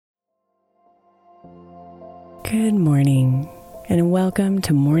Good morning, and welcome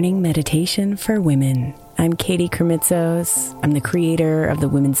to Morning Meditation for Women. I'm Katie Kermitzos. I'm the creator of the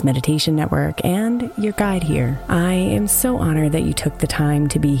Women's Meditation Network and your guide here. I am so honored that you took the time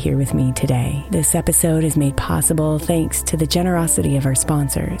to be here with me today. This episode is made possible thanks to the generosity of our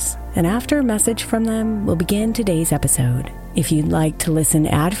sponsors. And after a message from them, we'll begin today's episode. If you'd like to listen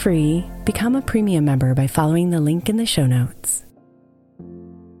ad-free, become a premium member by following the link in the show notes.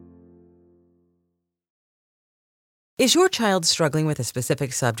 Is your child struggling with a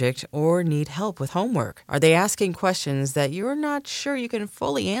specific subject or need help with homework? Are they asking questions that you're not sure you can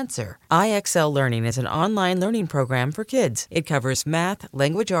fully answer? IXL Learning is an online learning program for kids. It covers math,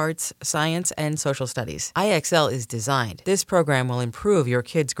 language arts, science, and social studies. IXL is designed. This program will improve your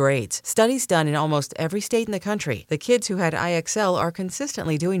kids' grades. Studies done in almost every state in the country. The kids who had IXL are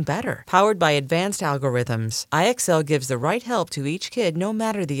consistently doing better. Powered by advanced algorithms, IXL gives the right help to each kid no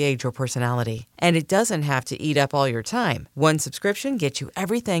matter the age or personality. And it doesn't have to eat up all your time. One subscription gets you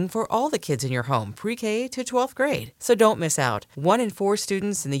everything for all the kids in your home, pre-K to 12th grade. So don't miss out. 1 in 4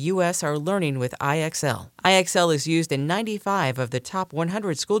 students in the U.S. are learning with IXL. IXL is used in 95 of the top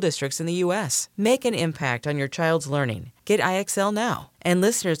 100 school districts in the U.S. Make an impact on your child's learning. Get IXL now. And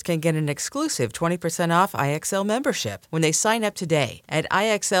listeners can get an exclusive 20% off IXL membership when they sign up today at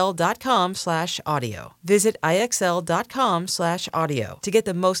IXL.com/audio. Visit IXL.com/audio to get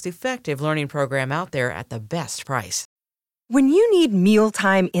the most effective learning program out there at the best price. When you need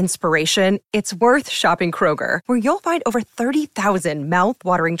mealtime inspiration, it's worth shopping Kroger, where you'll find over 30,000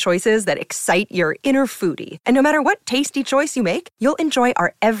 mouth-watering choices that excite your inner foodie. And no matter what tasty choice you make, you'll enjoy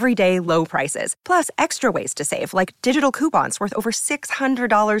our everyday low prices, plus extra ways to save, like digital coupons worth over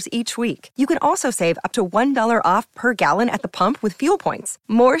 $600 each week. You can also save up to $1 off per gallon at the pump with fuel points.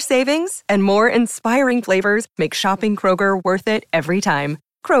 More savings and more inspiring flavors make shopping Kroger worth it every time.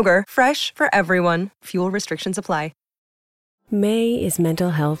 Kroger, fresh for everyone. Fuel restrictions apply. May is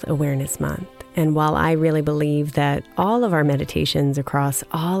Mental Health Awareness Month, and while I really believe that all of our meditations across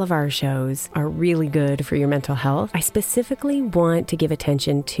all of our shows are really good for your mental health, I specifically want to give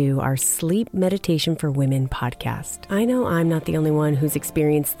attention to our Sleep Meditation for Women podcast. I know I'm not the only one who's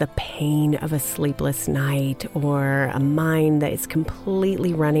experienced the pain of a sleepless night or a mind that is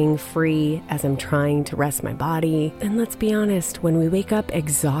completely running free as I'm trying to rest my body. And let's be honest, when we wake up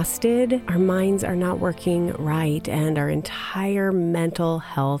exhausted, our minds are not working right and our entire mental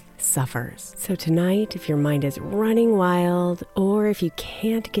health suffers. So tonight, if your mind is running wild or if you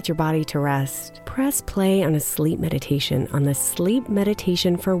can't get your body to rest, press play on a sleep meditation on the Sleep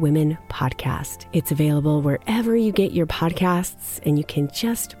Meditation for Women podcast. It's available wherever you get your podcasts, and you can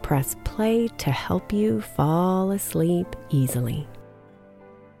just press play to help you fall asleep easily.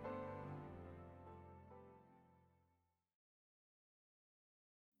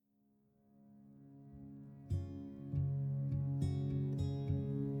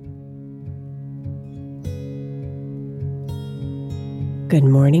 Good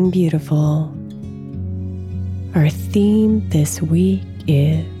morning, beautiful. Our theme this week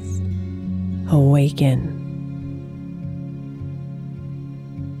is Awaken.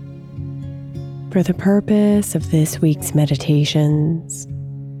 For the purpose of this week's meditations,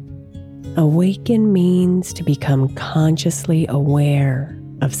 awaken means to become consciously aware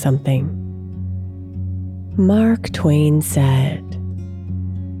of something. Mark Twain said,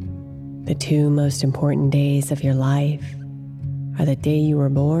 "The 2 most important days of your life are the day you were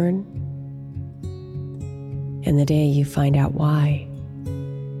born and the day you find out why."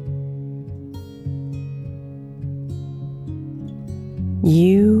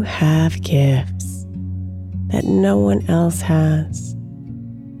 You have gifts that no one else has.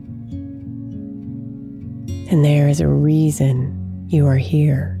 And there is a reason you are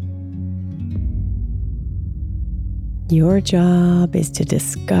here. Your job is to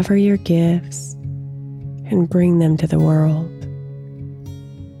discover your gifts and bring them to the world.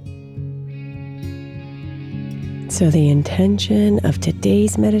 So the intention of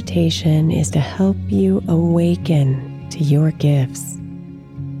today's meditation is to help you awaken to your gifts,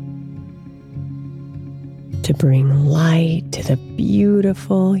 to bring light to the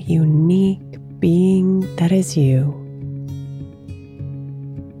beautiful, unique being that is you,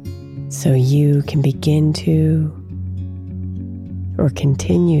 so you can begin to, or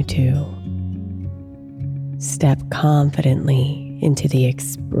continue to, step confidently into the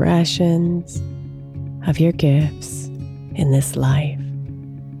expressions of your gifts in this life.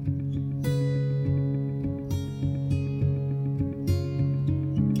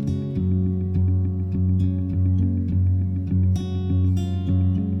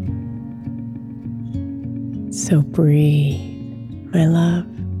 So breathe, my love,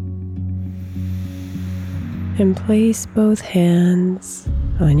 And place both hands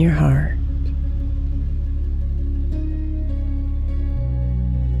on your heart.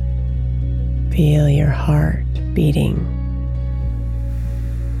 Feel your heart beating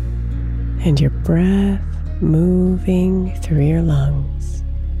and your breath moving through your lungs.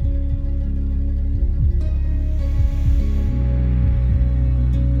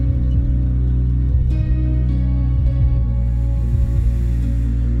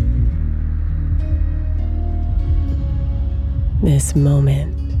 This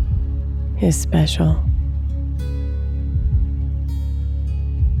moment is special.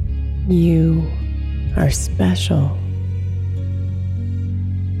 You are special.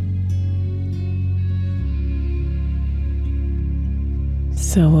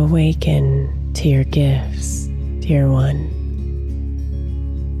 So awaken to your gifts, dear one.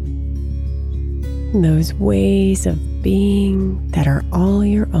 Those ways of being that are all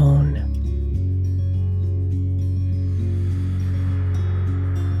your own.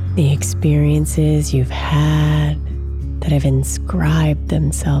 The experiences you've had that have inscribed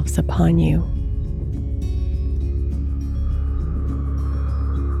themselves upon you.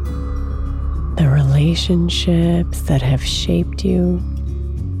 The relationships that have shaped you.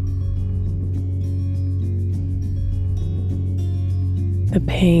 The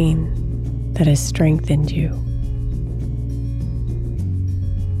pain that has strengthened you.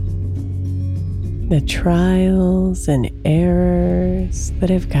 The trials and errors that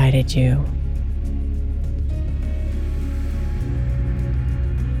have guided you.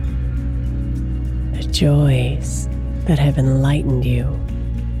 The joys that have enlightened you.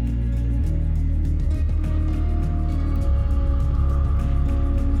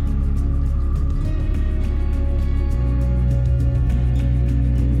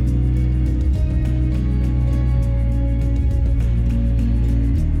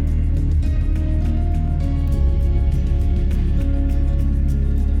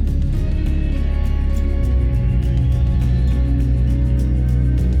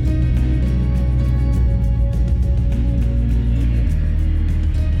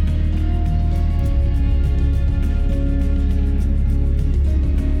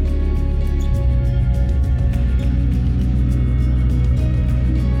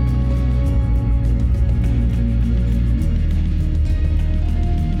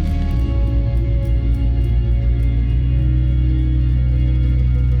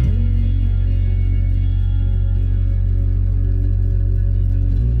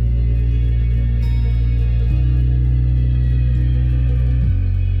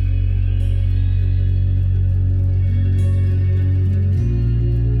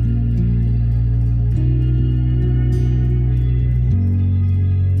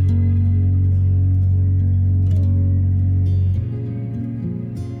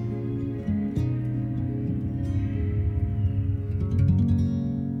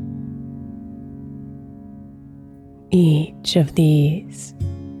 Each of these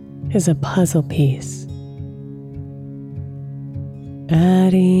is a puzzle piece,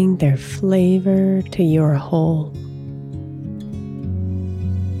 adding their flavor to your whole.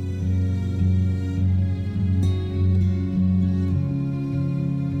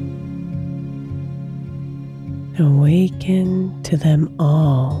 Awaken to them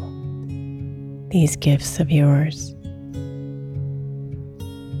all, these gifts of yours.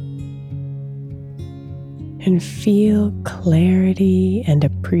 And feel clarity and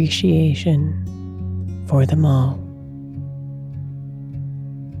appreciation for them all.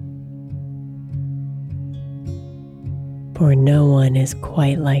 For no one is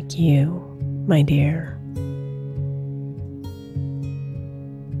quite like you, my dear.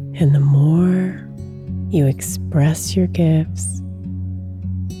 And the more you express your gifts,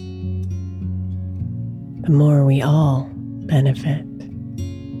 the more we all benefit.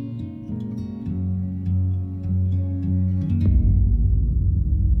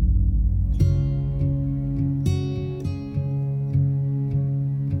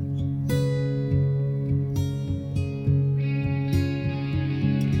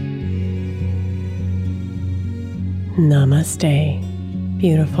 Namaste,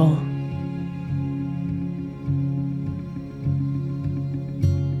 beautiful.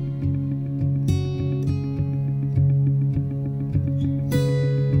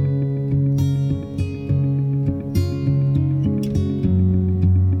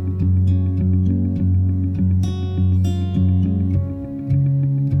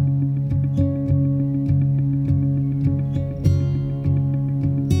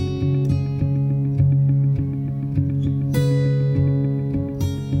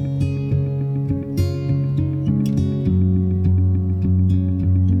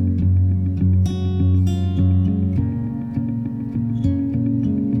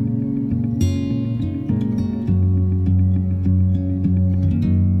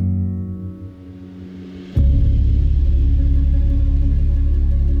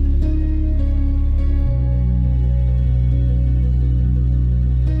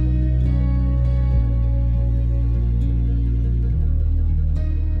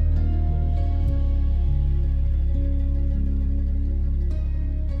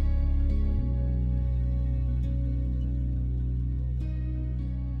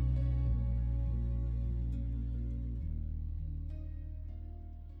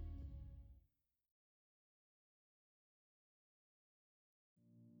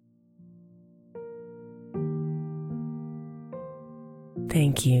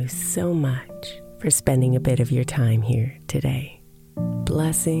 Thank you so much for spending a bit of your time here today.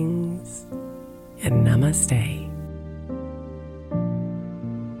 Blessings and namaste.